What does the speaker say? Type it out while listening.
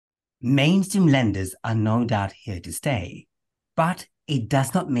Mainstream lenders are no doubt here to stay, but it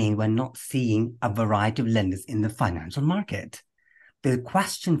does not mean we're not seeing a variety of lenders in the financial market. The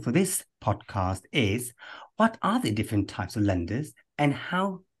question for this podcast is, what are the different types of lenders and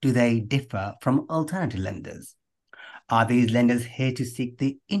how do they differ from alternative lenders? Are these lenders here to seek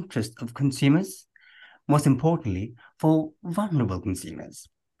the interest of consumers? Most importantly, for vulnerable consumers.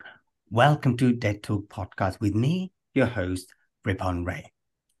 Welcome to Debt Talk Podcast with me, your host, Ripon Ray.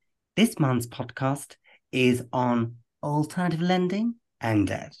 This month's podcast is on alternative lending and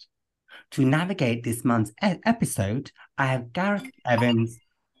debt. To navigate this month's episode, I have Gareth Evens,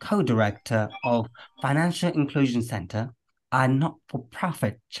 co-director of Financial Inclusion Centre, a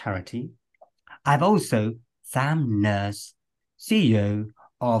not-for-profit charity. I've also Sam Nurse, CEO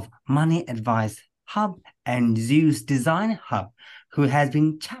of Money Advice Hub and Zeus Design Hub, who has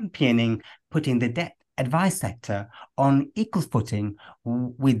been championing putting the debt advice sector on equal footing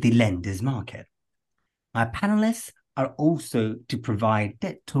with the lenders market. My panelists are also to provide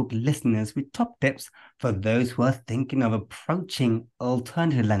Debt Talk listeners with top tips for those who are thinking of approaching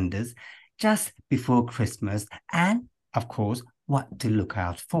alternative lenders just before Christmas and, of course, what to look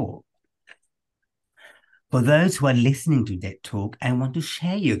out for. For those who are listening to Debt Talk and want to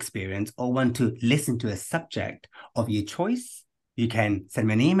share your experience or want to listen to a subject of your choice, you can send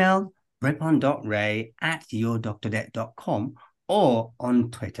me an email, ripon.ray@yourdoctordebt.com or on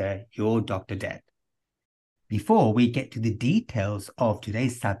Twitter, yourdoctordebt. Before we get to the details of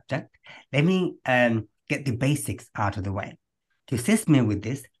today's subject, let me get the basics out of the way. To assist me with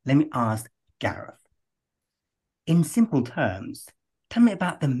this, let me ask Gareth. In simple terms, tell me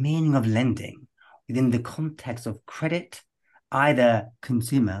about the meaning of lending within the context of credit, either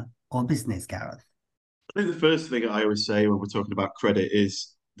consumer or business, Gareth. I think the first thing I always say when we're talking about credit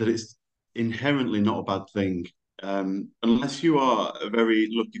is that it's inherently not a bad thing. Unless you are a very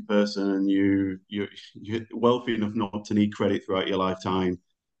lucky person and you're wealthy enough not to need credit throughout your lifetime,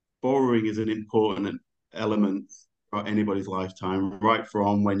 borrowing is an important element throughout anybody's lifetime, right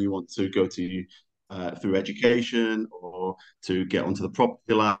from when you want to go to through education or to get onto the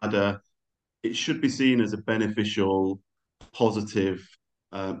property ladder. It should be seen as a beneficial, positive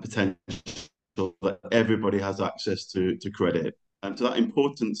potential that everybody has access to credit. And so that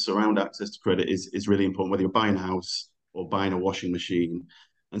importance around access to credit is really important, whether you're buying a house or buying a washing machine.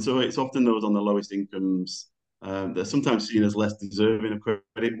 And so it's often those on the lowest incomes that are sometimes seen as less deserving of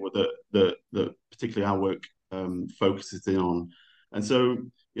credit, or that particularly our work focuses in on. And so,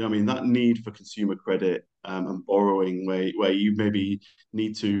 I mean, that need for consumer credit and borrowing, where you maybe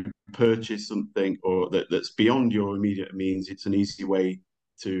need to purchase something or that's beyond your immediate means, it's an easy way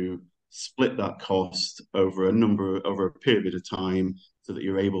to split that cost over a period of time so that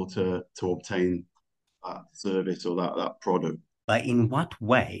you're able to obtain that service or that product. But in what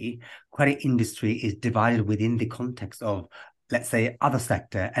way credit industry is divided within the context of, let's say, other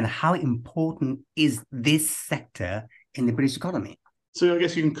sector, and how important is this sector in the British economy? So I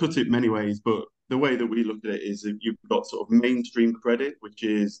guess you can cut it many ways, but the way that we look at it is that you've got sort of mainstream credit, which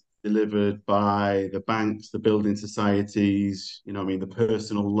is delivered by the banks, the building societies, I mean, the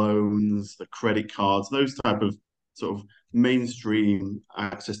personal loans, the credit cards, those type of sort of mainstream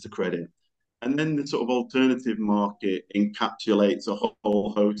access to credit. And then the sort of alternative market encapsulates a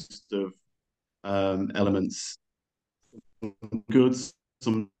whole host of elements, goods,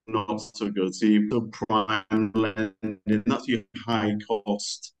 some not so good. So you've got prime lending, that's your high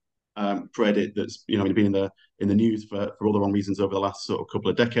cost credit that's been in the news for all the wrong reasons over the last sort of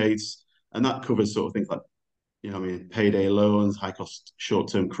couple of decades, and that covers sort of things like payday loans, high cost short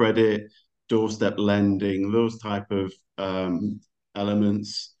term credit, doorstep lending, those type of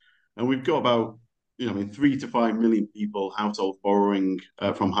elements. And we've got about 3 to 5 million people, households borrowing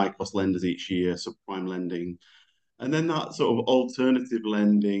from high cost lenders each year, subprime lending. And then that sort of alternative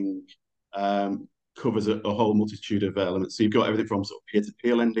lending covers a whole multitude of elements. So you've got everything from sort of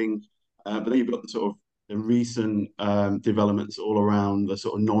peer-to-peer lending, but then you've got the sort of the recent developments all around the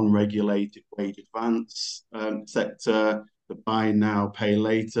sort of non-regulated wage advance sector, the buy now, pay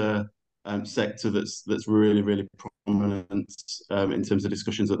later sector that's really, really prominent in terms of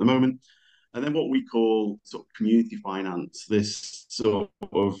discussions at the moment. And then what we call sort of community finance, this sort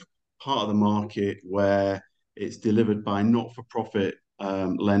of part of the market where it's delivered by not-for-profit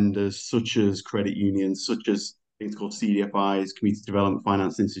lenders, such as credit unions, such as things called CDFIs, community development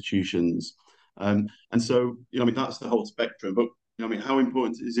finance institutions. And so, I mean, that's the whole spectrum. But, I mean, how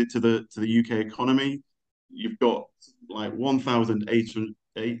important is it to the UK economy? You've got like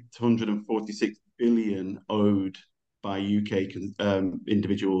 1,846 billion owed by UK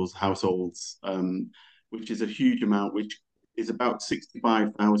individuals, households, which is a huge amount, which is about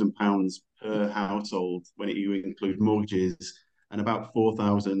 £65,000 per household when you include mortgages, and about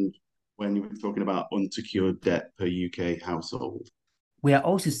 4,000 when you're talking about unsecured debt per UK household. We are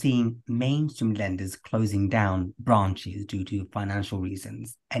also seeing mainstream lenders closing down branches due to financial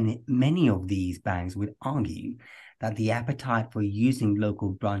reasons, and many of these banks would argue that the appetite for using local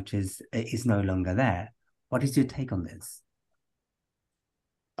branches is no longer there. What is your take on this?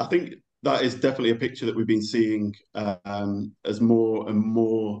 I think that is definitely a picture that we've been seeing as more and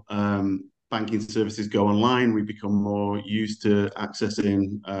more banking services go online. We've become more used to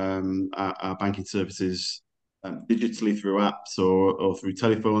accessing our banking services digitally through apps or through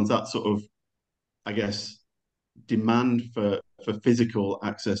telephones. That sort of, I guess, demand for physical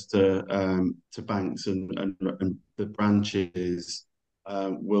access to banks and the branches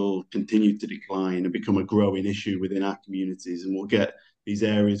will continue to decline and become a growing issue within our communities. And we'll get these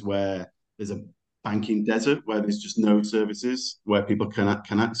areas where there's a banking desert, where there's just no services where people can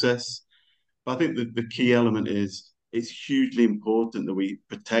access. But I think the key element is it's hugely important that we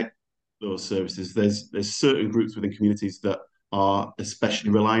protect those services. There's certain groups within communities that are especially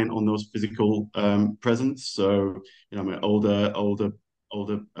reliant on those physical presence. So, I mean, older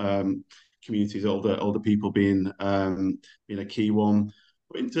communities, older people being a key one.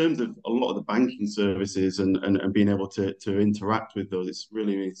 But in terms of a lot of the banking services and being able to interact with those,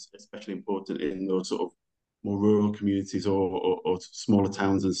 it's especially important in those sort of more rural communities or smaller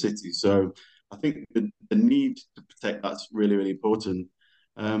towns and cities. So I think the need to protect that's really, really important.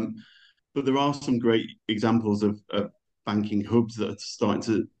 But there are some great examples of banking hubs that are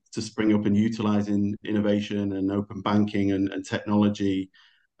starting to spring up and utilizing innovation and open banking and technology.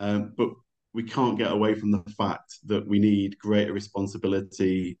 But we can't get away from the fact that we need greater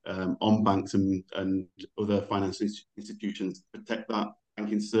responsibility on banks and other financial institutions to protect that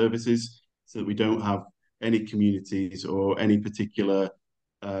banking services so that we don't have any communities or any particular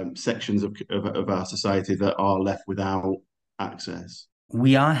sections of our society that are left without access.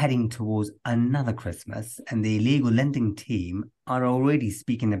 We are heading towards another Christmas, and the illegal lending team are already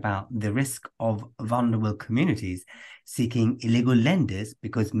speaking about the risk of vulnerable communities seeking illegal lenders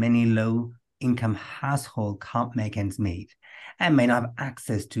because many low income households can't make ends meet and may not have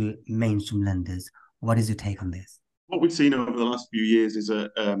access to mainstream lenders. What is your take on this? What we've seen over the last few years is a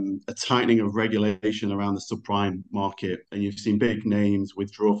tightening of regulation around the subprime market, and you've seen big names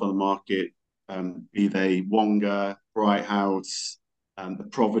withdraw from the market, be they Wonga, Bright House, the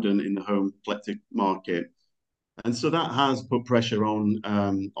Provident in the home collective market. And so that has put pressure on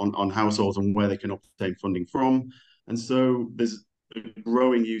households and where they can obtain funding from. And so there's a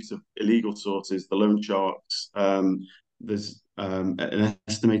growing use of illegal sources, the loan sharks. There's an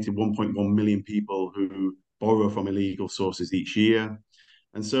estimated 1.1 million people who borrow from illegal sources each year.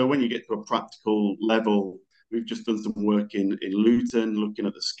 And so when you get to a practical level, we've just done some work in Luton, looking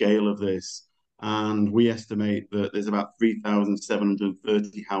at the scale of this. And we estimate that there's about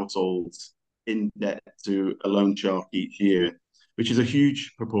 3,730 households in debt to a loan shark each year, which is a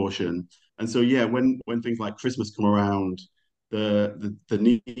huge proportion. And so, yeah, when things like Christmas come around, the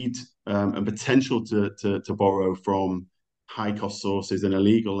need and potential to borrow from high cost sources and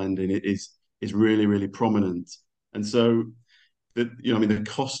illegal lending is really, really prominent. And so the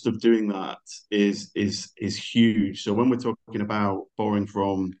cost of doing that is huge. So when we're talking about borrowing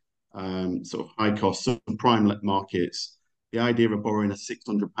from sort of high cost prime markets, the idea of borrowing a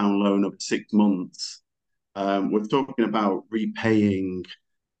 £600 loan over 6 months, we're talking about repaying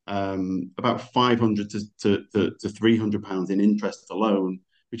about 500 to £300 in interest alone,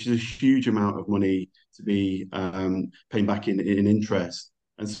 which is a huge amount of money to be paying back in interest.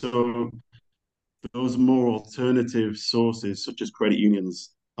 And so those more alternative sources, such as credit unions,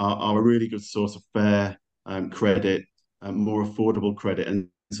 are a really good source of fair credit, more affordable credit. And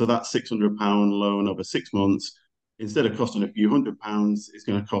so that £600 loan over 6 months, instead of costing a few £100s, is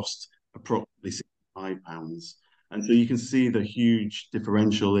going to cost approximately £65. And so you can see the huge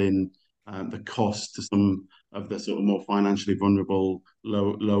differential in the cost to some of the sort of more financially vulnerable,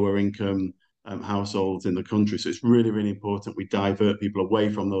 lower income households in the country. So it's really, really important we divert people away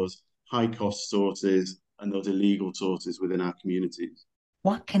from those high cost sources and those illegal sources within our communities.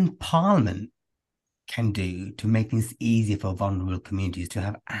 What can Parliament can do to make things easier for vulnerable communities to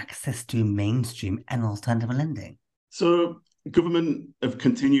have access to mainstream and alternative lending? So government have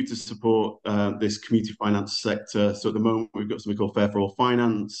continued to support this community finance sector. So at the moment, we've got something called Fair for All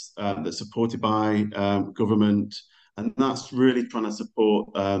Finance that's supported by government. And that's really trying to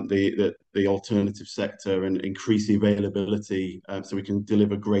support the alternative sector and increase the availability so we can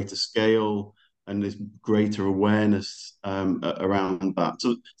deliver greater scale and there's greater awareness around that.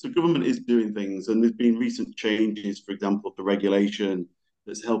 So government is doing things, and there's been recent changes, for example, the regulation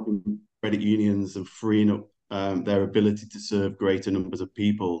that's helping credit unions and freeing up their ability to serve greater numbers of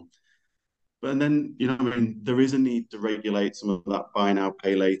people. But and then, I mean, there is a need to regulate some of that buy now,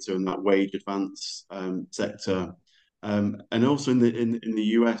 pay later and that wage advance sector. And also in the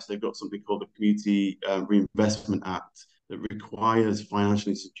US, they've got something called the Community Reinvestment Act that requires financial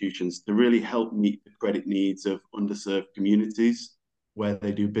institutions to really help meet the credit needs of underserved communities where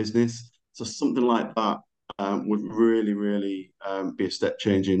they do business. So something like that would really, really be a step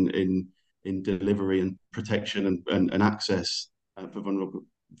change in delivery and protection and access for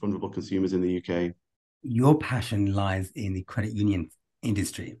vulnerable consumers in the UK. Your passion lies in the credit union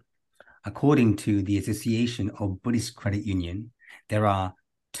industry. According to the Association of British Credit Union, there are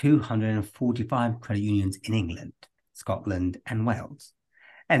 245 credit unions in England, Scotland, and Wales.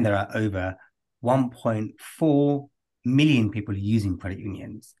 And there are over 1.4 million people using credit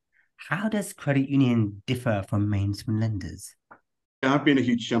unions. How does credit union differ from mainstream lenders? I've been a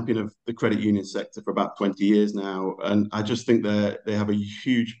huge champion of the credit union sector for about 20 years now, and I just think they have a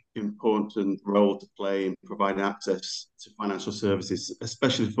huge important role to play in providing access to financial services,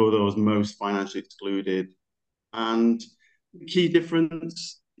 especially for those most financially excluded. And the key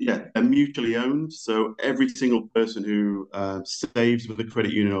difference, yeah, they're mutually owned. So every single person who saves with a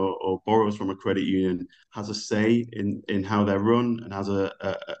credit union or borrows from a credit union has a say in how they're run and has a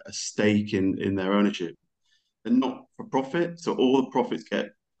stake in their ownership. They're not for profit, so all the profits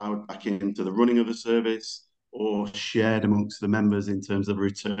get out back into the running of the service or shared amongst the members in terms of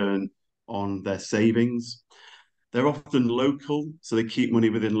return on their savings. They're often local, so they keep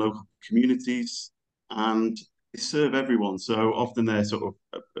money within local communities and they serve everyone. So often they're sort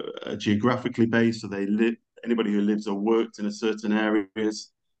of geographically based, so they live anybody who lives or works in a certain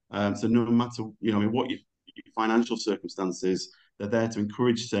areas. So no matter I mean, what your financial circumstances, they're there to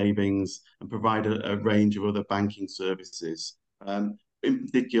encourage savings and provide a range of other banking services. In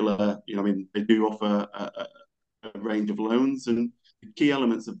particular, I mean, they do offer a range of loans, and the key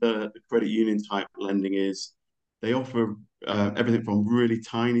elements of the credit union type lending is they offer everything from really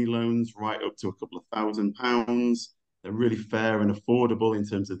tiny loans right up to a couple of £1,000. They're really fair and affordable in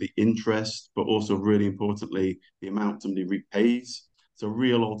terms of the interest, but also really importantly, the amount somebody repays. So a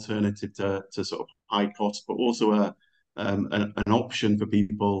real alternative to sort of high cost, but also an option for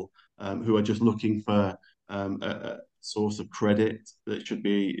people who are just looking for a source of credit that should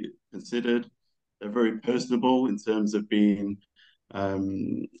be considered. They're very personable in terms of being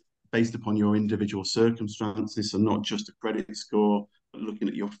based upon your individual circumstances, so not just a credit score, but looking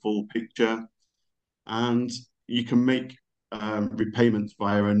at your full picture. And you can make repayments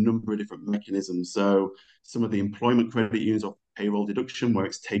via a number of different mechanisms. So some of the employment credit unions offer payroll deduction where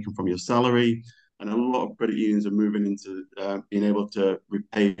it's taken from your salary. And a lot of credit unions are moving into being able to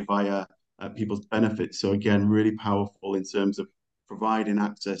repay via people's benefits. So again, really powerful in terms of providing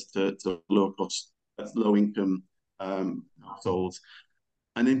access to low cost, low income households.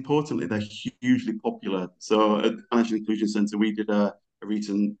 And importantly, they're hugely popular. So at the Financial Inclusion Centre, we did a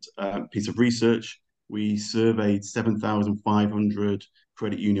recent piece of research. We surveyed 7,500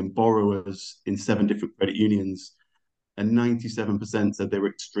 credit union borrowers in 7 different credit unions, and 97% said they were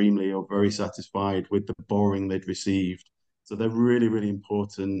extremely or very satisfied with the borrowing they'd received. So they're really, really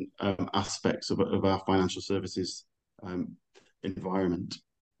important aspects of our financial services environment.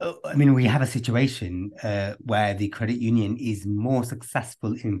 I mean, we have a situation where the credit union is more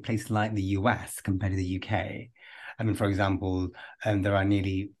successful in places like the US compared to the UK. I mean, for example, there are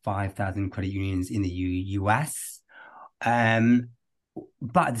nearly 5,000 credit unions in the US.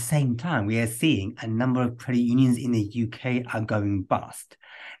 But at the same time, we are seeing a number of credit unions in the UK are going bust.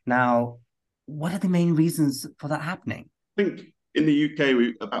 Now, what are the main reasons for that happening? I think in the UK,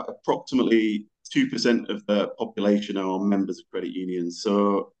 we about approximately 2% of the population are members of credit unions.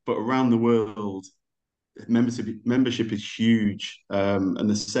 So, but around the world, membership is huge, and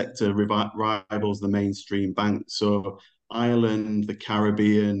the sector rivals the mainstream banks. So, Ireland, the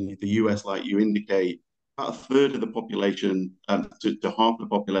Caribbean, the US, like you indicate, about a third of the population, to half the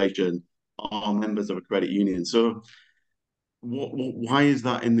population, are members of a credit union. So, why is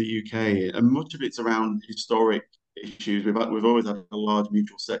that in the UK? And much of it's around historic issues. We've always had a large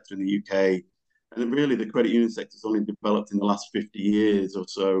mutual sector in the UK, and really the credit union sector has only developed in the last 50 years or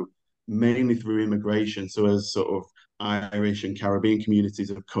so, mainly through immigration. So as sort of Irish and Caribbean communities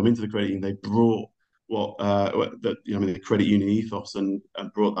have come into the credit union, they brought the credit union ethos and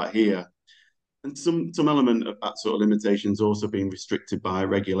brought that here. And some element of that sort of limitation is also being restricted by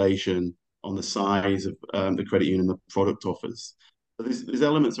regulation on the size of the credit union, the product offers. So there's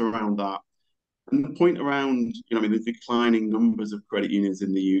elements around that. And the point around, the declining numbers of credit unions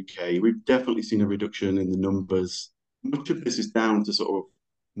in the UK, we've definitely seen a reduction in the numbers. Much of this is down to sort of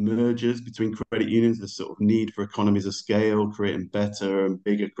mergers between credit unions, the sort of need for economies of scale, creating better and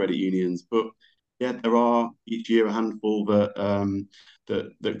bigger credit unions. But yeah, there are each year a handful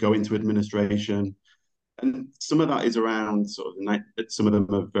that go into administration. And some of that is around some of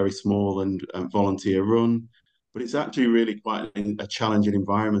them are very small and volunteer run, but it's actually really quite a challenging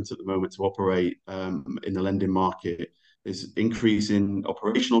environment at the moment to operate in the lending market. There's increasing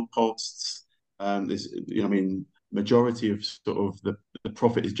operational costs. Majority of sort of the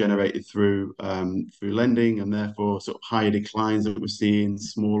profit is generated through lending, and therefore sort of higher declines that we're seeing,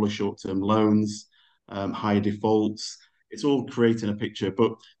 smaller short-term loans, higher defaults. It's all creating a picture,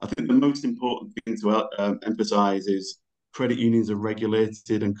 but I think the most important thing to emphasize is credit unions are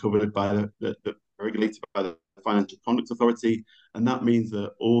regulated and covered by regulated by the Financial Conduct Authority, and that means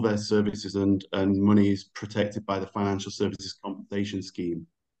that all their services and money is protected by the Financial Services Compensation Scheme.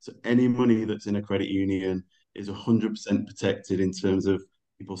 So any money that's in a credit union is 100% protected in terms of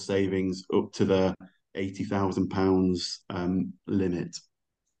people's savings up to the £80,000 limit.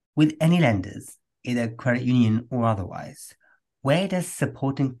 With any lenders, either credit union or otherwise, where does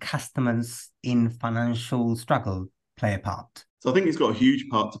supporting customers in financial struggle play a part? So I think it's got a huge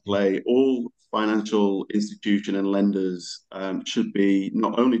part to play. All financial institution and lenders should be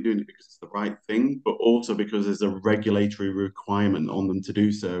not only doing it because it's the right thing, but also because there's a regulatory requirement on them to do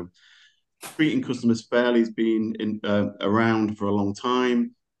so. Treating customers fairly has been around for a long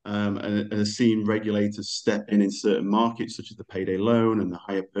time, and has seen regulators step in certain markets, such as the payday loan and the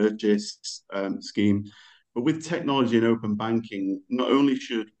hire purchase scheme. But with technology and open banking, not only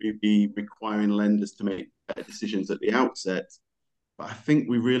should we be requiring lenders to make better decisions at the outset, but I think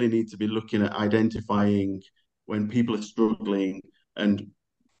we really need to be looking at identifying when people are struggling and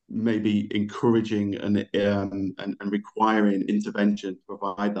maybe encouraging and requiring intervention to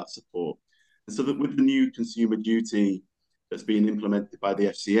provide that support. And so that with the new consumer duty that's being implemented by the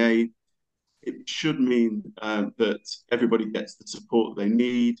FCA, it should mean that everybody gets the support they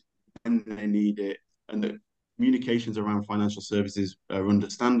need when they need it, and that communications around financial services are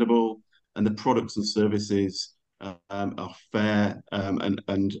understandable, and the products and services are fair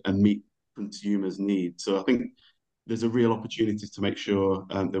and meet consumers' needs. So I think there's a real opportunity to make sure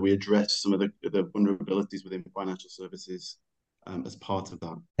that we address some of the vulnerabilities within financial services as part of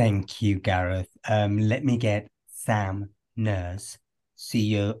that. Thank you, Gareth. Let me get Sam Nurse,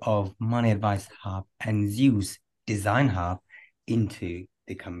 CEO of Money Advice Hub and Zeus Design Hub, into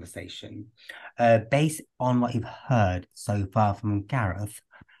the conversation. Based on what you've heard so far from Gareth,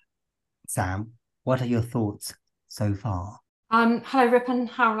 Sam, what are your thoughts so far? Hello, Ripon.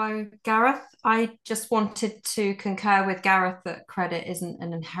 Hello, Gareth. I just wanted to concur with Gareth that credit isn't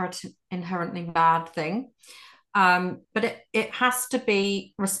an inherently bad thing, but it has to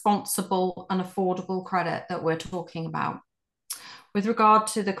be responsible and affordable credit that we're talking about. With regard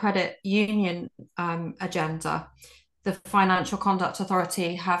to the credit union agenda, the Financial Conduct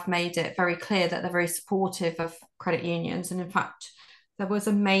Authority have made it very clear that they're very supportive of credit unions. And in fact, there was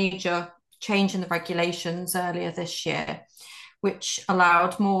a major change in the regulations earlier this year, which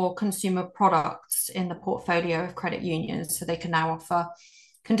allowed more consumer products in the portfolio of credit unions. So they can now offer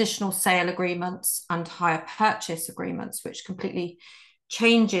conditional sale agreements and hire purchase agreements, which completely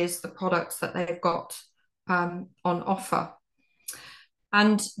changes the products that they've got on offer.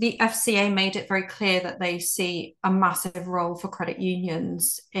 And the FCA made it very clear that they see a massive role for credit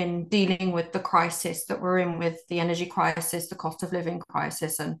unions in dealing with the crisis that we're in, with the energy crisis, the cost of living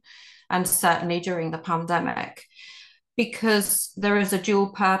crisis, and certainly during the pandemic, because there is a dual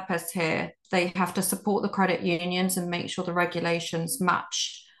purpose here. They have to support the credit unions and make sure the regulations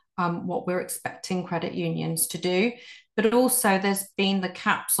match what we're expecting credit unions to do. But also there's been the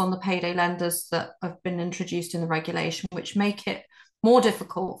caps on the payday lenders that have been introduced in the regulation, which make it more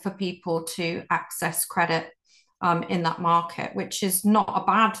difficult for people to access credit in that market, which is not a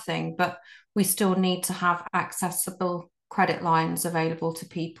bad thing, but we still need to have accessible credit lines available to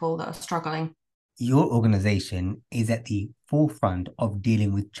people that are struggling. Your organization is at the forefront of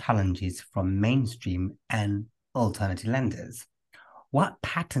dealing with challenges from mainstream and alternative lenders. What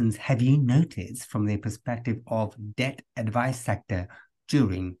patterns have you noticed from the perspective of debt advice sector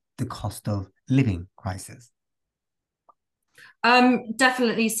during the cost of living crisis?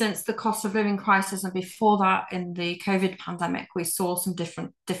 Definitely since the cost of living crisis, and before that in the COVID pandemic, we saw some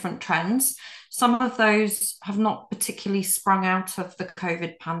different trends. Some of those have not particularly sprung out of the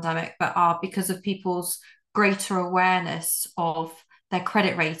COVID pandemic, but are because of people's greater awareness of their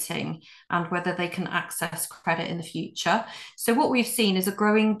credit rating and whether they can access credit in the future. So what we've seen is a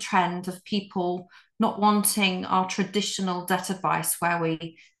growing trend of people not wanting our traditional debt advice, where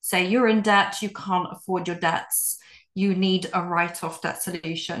we say you're in debt, you can't afford your debts, you need a write-off debt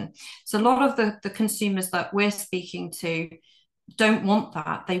solution. So a lot of the consumers that we're speaking to don't want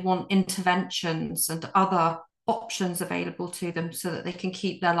that. They want interventions and other options available to them so that they can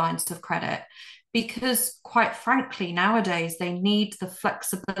keep their lines of credit. Because quite frankly, nowadays, they need the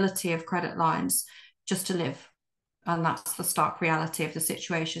flexibility of credit lines just to live. And that's the stark reality of the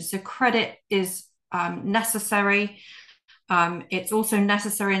situation. So credit is necessary. It's also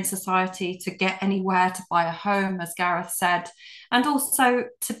necessary in society to get anywhere, to buy a home, as Gareth said, and also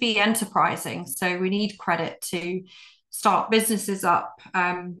to be enterprising. So we need credit to start businesses up,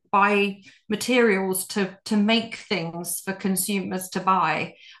 buy materials to make things for consumers to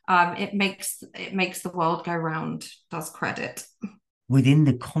buy. It makes the world go round, does credit. Within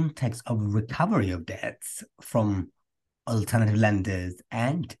the context of recovery of debts from alternative lenders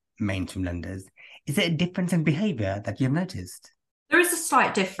and mainstream lenders, is there a difference in behaviour that you've noticed? There is a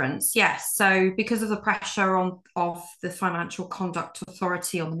slight difference, yes. So because of the pressure of the Financial Conduct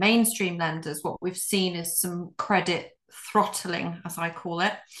Authority on the mainstream lenders, what we've seen is some credit throttling, as I call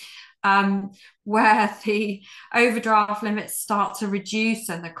it, where the overdraft limits start to reduce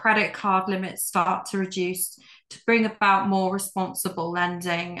and the credit card limits start to reduce to bring about more responsible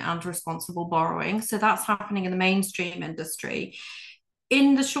lending and responsible borrowing. So that's happening in the mainstream industry.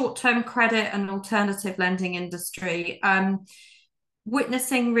 In the short-term credit and alternative lending industry,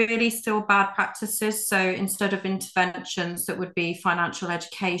 witnessing really still bad practices. So instead of interventions that would be financial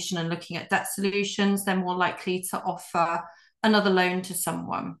education and looking at debt solutions, they're more likely to offer another loan to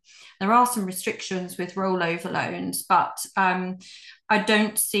someone. There are some restrictions with rollover loans, but I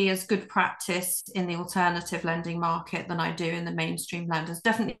don't see as good practice in the alternative lending market than I do in the mainstream lenders.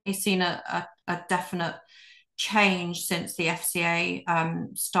 Definitely seen a definite change since the FCA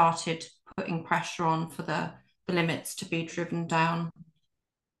started putting pressure on for the limits to be driven down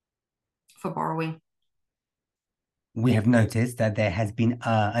for borrowing. We have noticed that there has been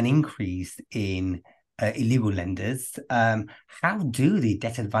an increase in illegal lenders. How do the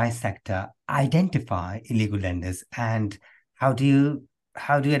debt advice sector identify illegal lenders, and how do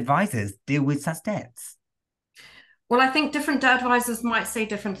advisors deal with such debts? Well, I think different debt advisors might say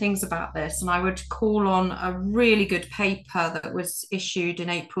different things about this, and I would call on a really good paper that was issued in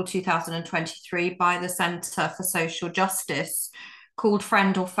April 2023 by the Centre for Social Justice called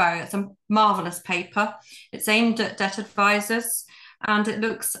Friend or Foe. It's a marvellous paper. It's aimed at debt advisors, and it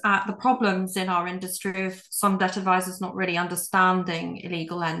looks at the problems in our industry of some debt advisors not really understanding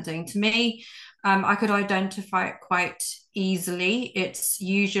illegal lending. To me, I could identify it quite easily. It's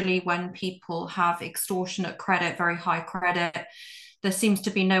usually when people have extortionate credit, very high credit. There seems to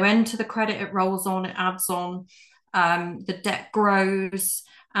be no end to the credit. It rolls on, it adds on. The debt grows,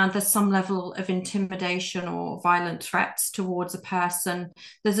 and there's some level of intimidation or violent threats towards a person.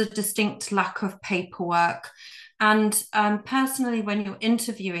 There's a distinct lack of paperwork. And personally, when you're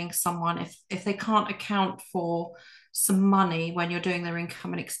interviewing someone, if they can't account for some money when you're doing their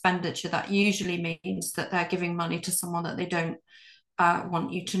income and expenditure, that usually means that they're giving money to someone that they don't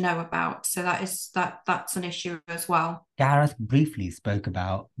want you to know about. So that's an issue as well. Gareth briefly spoke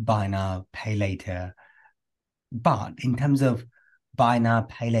about buy now, pay later, but in terms of buy now,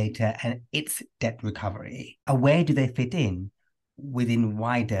 pay later and its debt recovery, where do they fit in within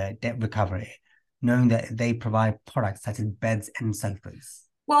wider debt recovery, knowing that they provide products such as beds and sofas?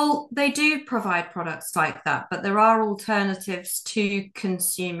 Well, they do provide products like that, but there are alternatives to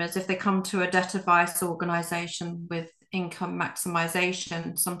consumers. If they come to a debt advice organisation with income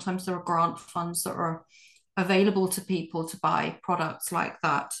maximisation, sometimes there are grant funds that are available to people to buy products like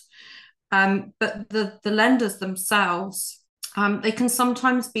that. But the lenders themselves, they can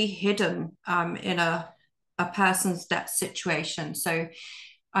sometimes be hidden in a person's debt situation. So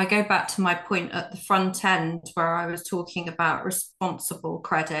I go back to my point at the front end where I was talking about responsible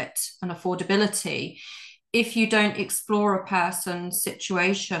credit and affordability. If you don't explore a person's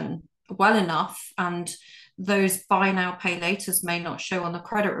situation well enough and those buy now, pay laters may not show on the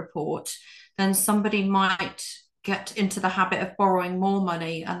credit report, then somebody might get into the habit of borrowing more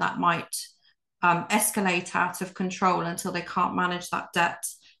money, and that might escalate out of control until they can't manage that debt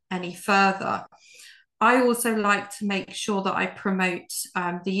any further. I also like to make sure that I promote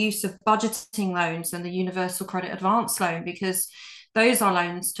the use of budgeting loans and the universal credit advance loan, because those are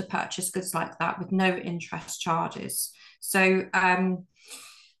loans to purchase goods like that with no interest charges. So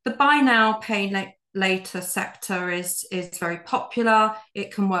the buy now, pay later sector is very popular.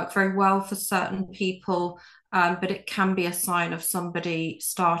 It can work very well for certain people. but it can be a sign of somebody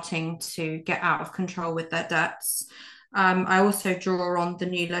starting to get out of control with their debts. I also draw on the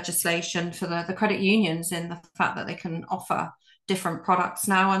new legislation for the credit unions in the fact that they can offer different products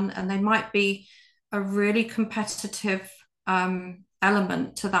now, and they might be a really competitive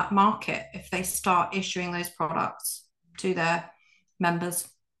element to that market if they start issuing those products to their members.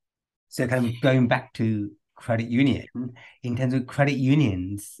 So kind of going back to credit union, in terms of credit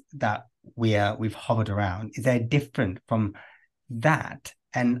unions that we've hovered around, is there different from that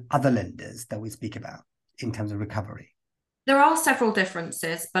and other lenders that we speak about in terms of recovery? There are several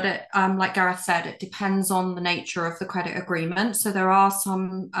differences, but like Gareth said, it depends on the nature of the credit agreement. So there are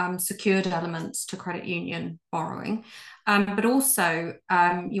some secured elements to credit union borrowing. But also,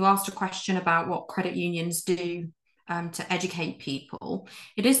 you asked a question about what credit unions do to educate people.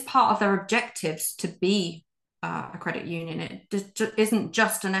 It is part of their objectives to be a credit union. It isn't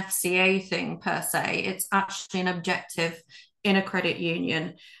just an FCA thing per se. It's actually an objective in a credit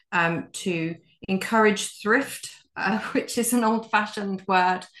union to encourage thrift, which is an old-fashioned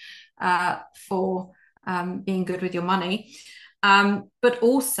word for being good with your money, but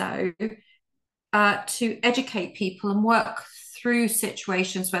also to educate people and work through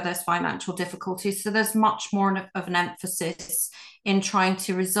situations where there's financial difficulties. So there's much more of an emphasis in trying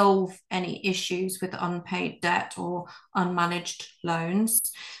to resolve any issues with unpaid debt or unmanaged loans.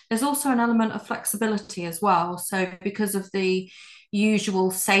 There's also an element of flexibility as well. So because of the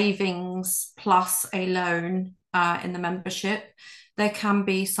usual savings plus a loan in the membership, there can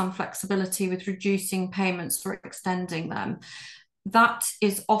be some flexibility with reducing payments or extending them. That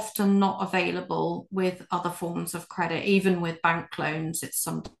is often not available with other forms of credit. Even with bank loans, it's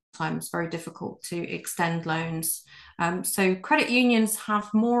sometimes very difficult to extend loans. So credit unions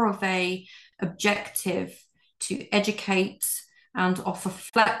have more of a objective to educate and offer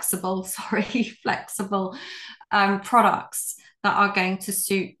flexible products that are going to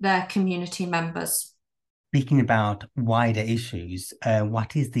suit their community members. Speaking about wider issues,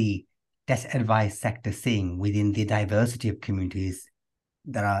 what is the debt advice sector seeing within the diversity of communities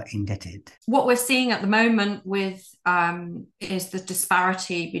that are indebted? What we're seeing at the moment with is the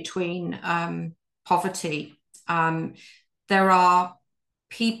disparity between poverty. There are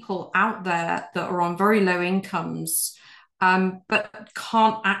people out there that are on very low incomes but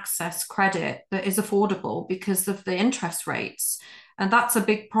can't access credit that is affordable because of the interest rates. And that's a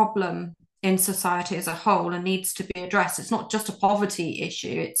big problem in society as a whole and needs to be addressed. It's not just a poverty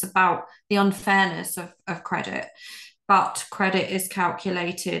issue, it's about the unfairness of credit. But credit is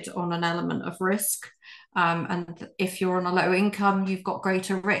calculated on an element of risk. And if you're on a low income, you've got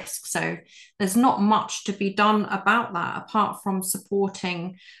greater risk. So there's not much to be done about that apart from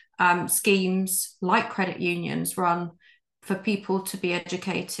supporting schemes like credit unions run for people to be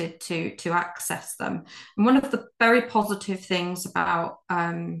educated to access them. And one of the very positive things about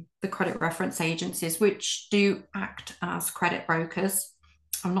the credit reference agencies, which do act as credit brokers,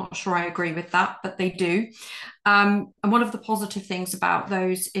 I'm not sure I agree with that, but they do. And one of the positive things about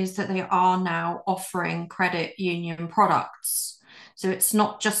those is that they are now offering credit union products. So it's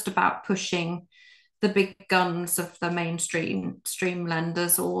not just about pushing the big guns of the mainstream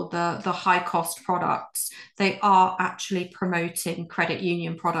lenders or the high cost products. They are actually promoting credit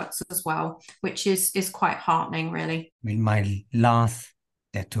union products as well, which is quite heartening, really. I mean, my last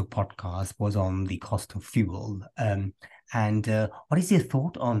Debt2 podcast was on the cost of fuel. And what is your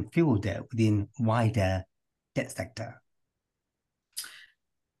thought on fuel debt within wider debt sector?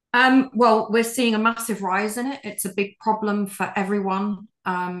 Well, we're seeing a massive rise in it. It's a big problem for everyone.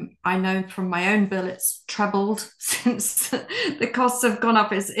 I know from my own bill, it's trebled since the costs have gone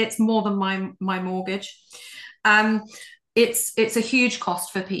up. It's more than my mortgage. It's a huge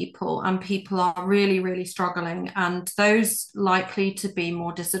cost for people, and people are really, really struggling. And those likely to be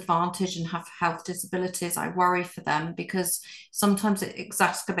more disadvantaged and have health disabilities, I worry for them because sometimes it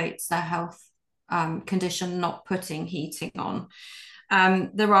exacerbates their health condition, not putting heating on.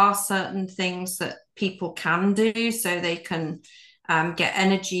 There are certain things that people can do, so they can get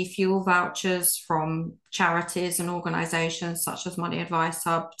energy fuel vouchers from charities and organisations such as Money Advice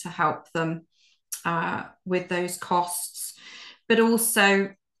Hub to help them with those costs. But also,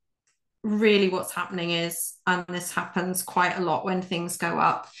 really what's happening is, and this happens quite a lot when things go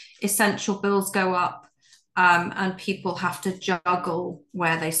up, essential bills go up and people have to juggle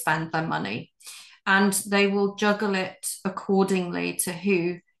where they spend their money. And they will juggle it accordingly to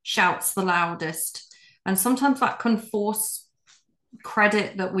who shouts the loudest. And sometimes that can force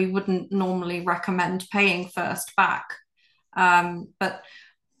credit that we wouldn't normally recommend paying first back. But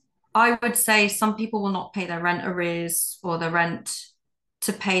I would say some people will not pay their rent arrears or their rent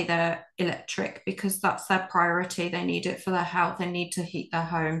to pay their electric because that's their priority. They need it for their health. They need to heat their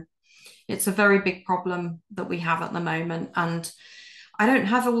home. It's a very big problem that we have at the moment. And I don't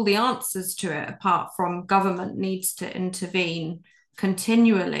have all the answers to it, apart from government needs to intervene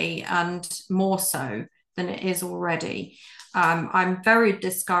continually and more so than it is already. I'm very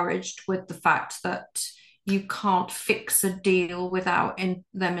discouraged with the fact that you can't fix a deal without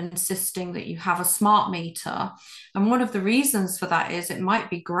them insisting that you have a smart meter. And one of the reasons for that is it might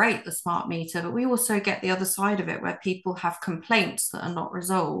be great, the smart meter, but we also get the other side of it where people have complaints that are not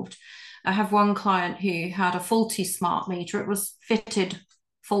resolved. I have one client who had a faulty smart meter. It was fitted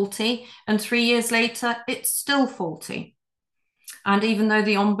faulty, and 3 years later, it's still faulty. And even though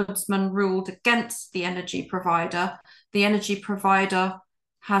the Ombudsman ruled against the energy provider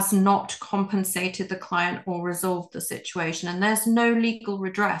has not compensated the client or resolved the situation. And there's no legal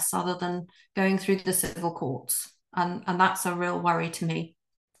redress other than going through the civil courts. And that's a real worry to me.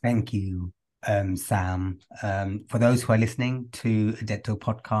 Thank you, Sam. For those who are listening to a Debt Talk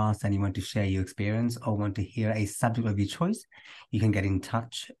podcast and you want to share your experience or want to hear a subject of your choice, you can get in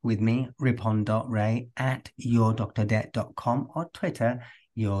touch with me, ripon.ray at yourdoctordebt.com or Twitter,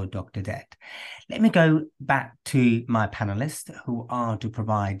 yourdoctordebt. Let me go back to my panelists who are to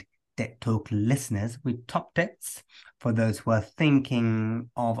provide Debt Talk listeners with top tips for those who are thinking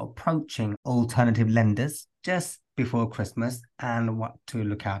of approaching alternative lenders just before Christmas and what to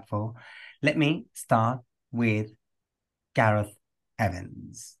look out for. Let me start with Gareth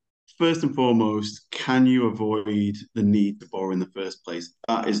Evans. First and foremost, can you avoid the need to borrow in the first place?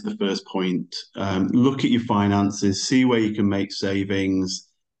 That is the first point. Look at your finances, see where you can make savings.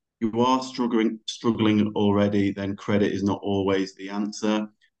 If you are struggling already, then credit is not always the answer.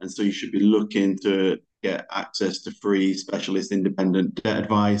 And so you should be looking to get access to free specialist independent debt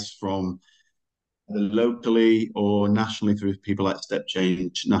advice from locally or nationally through people like Step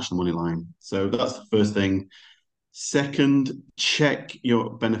Change, National Moneyline. So that's the first thing. Second, check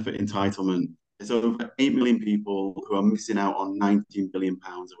your benefit entitlement. There's over 8 million people who are missing out on £19 billion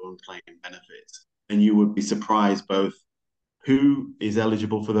of unclaimed benefits. And you would be surprised both who is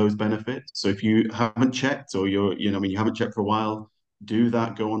eligible for those benefits. So if you haven't checked or you haven't checked for a while, do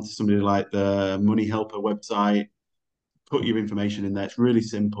that. Go on to somebody like the Money Helper website, put your information in there. It's really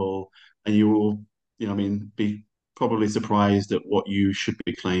simple and you will, be probably surprised at what you should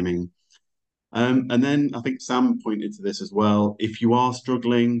be claiming. And then I think Sam pointed to this as well. If you are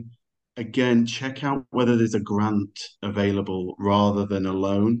struggling, again, check out whether there's a grant available rather than a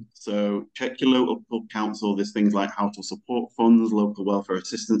loan. So check your local council. There's things like household support funds, local welfare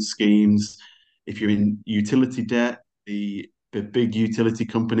assistance schemes. If you're in utility debt, the big utility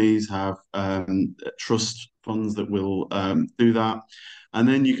companies have trust funds that will do that. And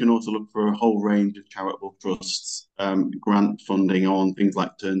then you can also look for a whole range of charitable trusts, grant funding on things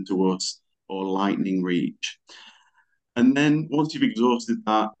like Turn to Us or Lightning Reach. And then once you've exhausted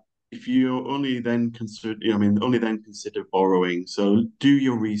that, if you only then consider borrowing. So do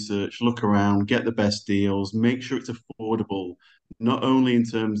your research, look around, get the best deals, make sure it's affordable, not only in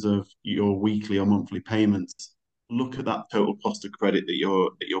terms of your weekly or monthly payments. Look at that total cost of credit that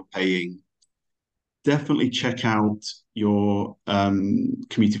you're paying. Definitely check out your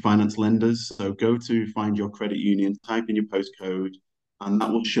community finance lenders. So go to find your credit union, type in your postcode, and that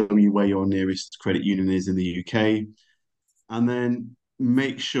will show you where your nearest credit union is in the UK. And then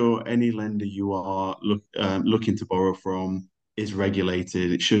make sure any lender you are looking to borrow from is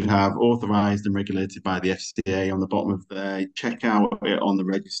regulated. It should have authorized and regulated by the FCA on the bottom of there. Check out it on the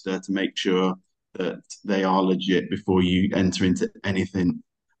register to make sure that they are legit before you enter into anything.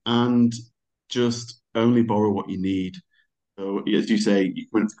 And just only borrow what you need. So as you say,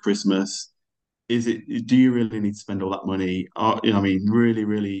 when it's Christmas, do you really need to spend all that money? Really,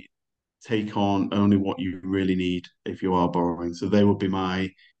 really take on only what you really need if you are borrowing. So they will be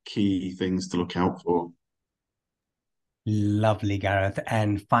my key things to look out for. Lovely, Gareth.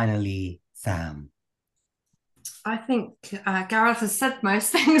 And finally, Sam. I think Gareth has said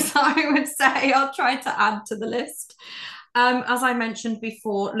most things I would say. I'll try to add to the list. As I mentioned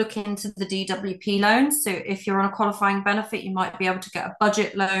before, look into the DWP loans. So if you're on a qualifying benefit, you might be able to get a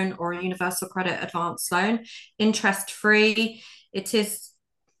budget loan or a universal credit advance loan, interest-free. It is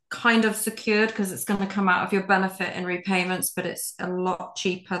kind of secured because it's going to come out of your benefit in repayments, but it's a lot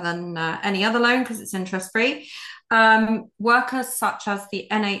cheaper than any other loan because it's interest-free. Workers such as the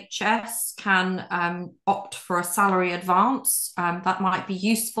NHS can opt for a salary advance. That might be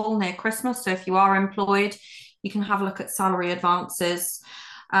useful near Christmas. So if you are employed, you can have a look at salary advances.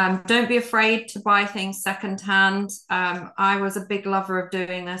 Don't be afraid to buy things secondhand. I was a big lover of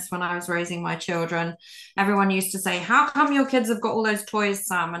doing this when I was raising my children. Everyone used to say, "How come your kids have got all those toys,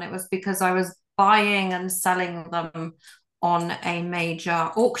 Sam?" And it was because I was buying and selling them on a major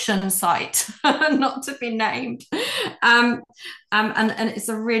auction site, not to be named. And it's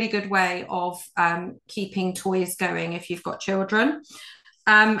a really good way of keeping toys going if you've got children.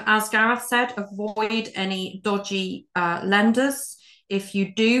 As Gareth said, avoid any dodgy lenders. If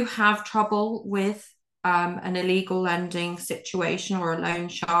you do have trouble with an illegal lending situation or a loan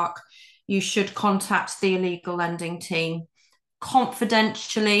shark, you should contact the illegal lending team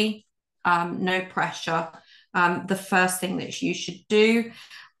confidentially, no pressure. The first thing that you should do.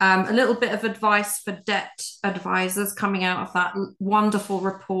 A little bit of advice for debt advisors coming out of that wonderful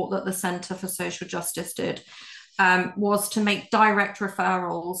report that the Centre for Social Justice did was to make direct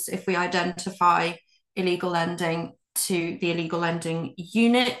referrals if we identify illegal lending to the illegal lending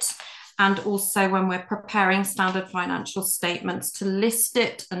unit. And also when we're preparing standard financial statements to list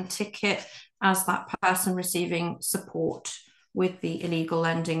it and tick it as that person receiving support with the illegal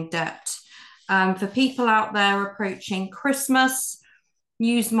lending debt. For people out there approaching Christmas,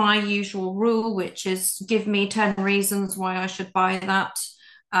 use my usual rule, which is give me 10 reasons why I should buy that.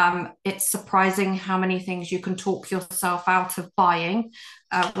 It's surprising how many things you can talk yourself out of buying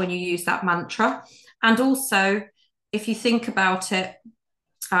when you use that mantra. And also, if you think about it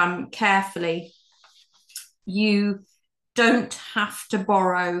carefully, you don't have to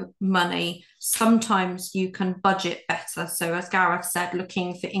borrow money. Sometimes you can budget better. So as Gareth said,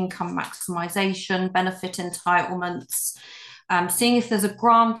 looking for income maximization, benefit entitlements, seeing if there's a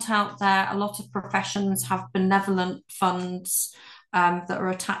grant out there. A lot of professions have benevolent funds that are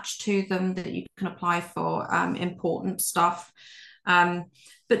attached to them that you can apply for important stuff.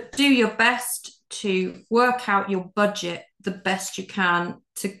 But do your best to work out your budget the best you can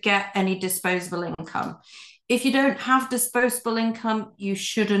to get any disposable income. If you don't have disposable income, you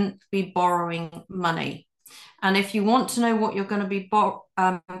shouldn't be borrowing money. And if you want to know what you're going to be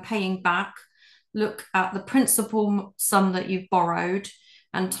paying back, look at the principal sum that you've borrowed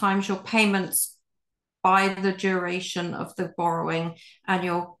and times your payments by the duration of the borrowing, and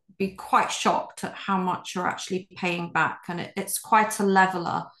you'll be quite shocked at how much you're actually paying back. And it's quite a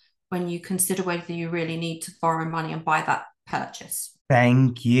leveler when you consider whether you really need to borrow money and buy that purchase.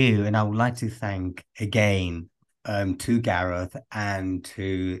 Thank you. And I would like to thank again to Gareth and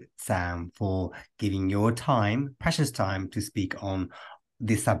to Sam for giving your time, precious time, to speak on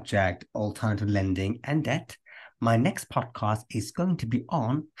this subject, alternative lending and debt. My next podcast is going to be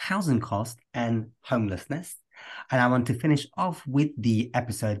on housing costs and homelessness. And I want to finish off with the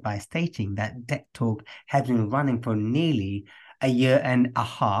episode by stating that Debt Talk has been running for nearly a year and a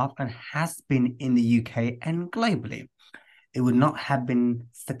half and has been in the UK and globally. It would not have been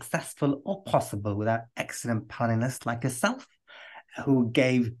successful or possible without excellent panelists like yourself, who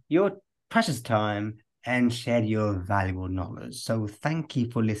gave your precious time and shared your valuable knowledge. So thank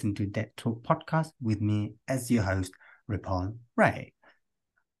you for listening to Debt Talk podcast with me as your host, Ripon Ray.